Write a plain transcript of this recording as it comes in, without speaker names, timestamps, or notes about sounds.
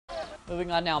Moving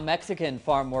on now, Mexican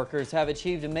farm workers have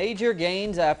achieved major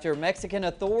gains after Mexican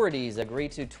authorities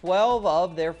agreed to 12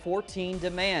 of their 14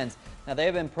 demands. Now, they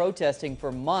have been protesting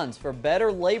for months for better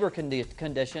labor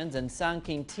conditions in San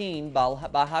Quintin,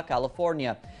 Baja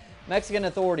California. Mexican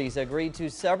authorities agreed to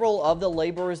several of the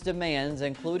laborers' demands,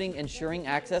 including ensuring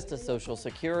access to Social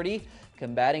Security,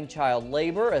 combating child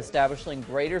labor, establishing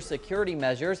greater security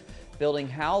measures, building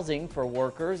housing for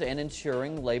workers, and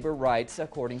ensuring labor rights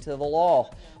according to the law.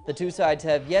 The two sides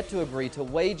have yet to agree to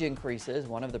wage increases,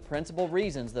 one of the principal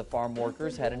reasons the farm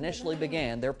workers had initially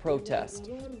began their protest.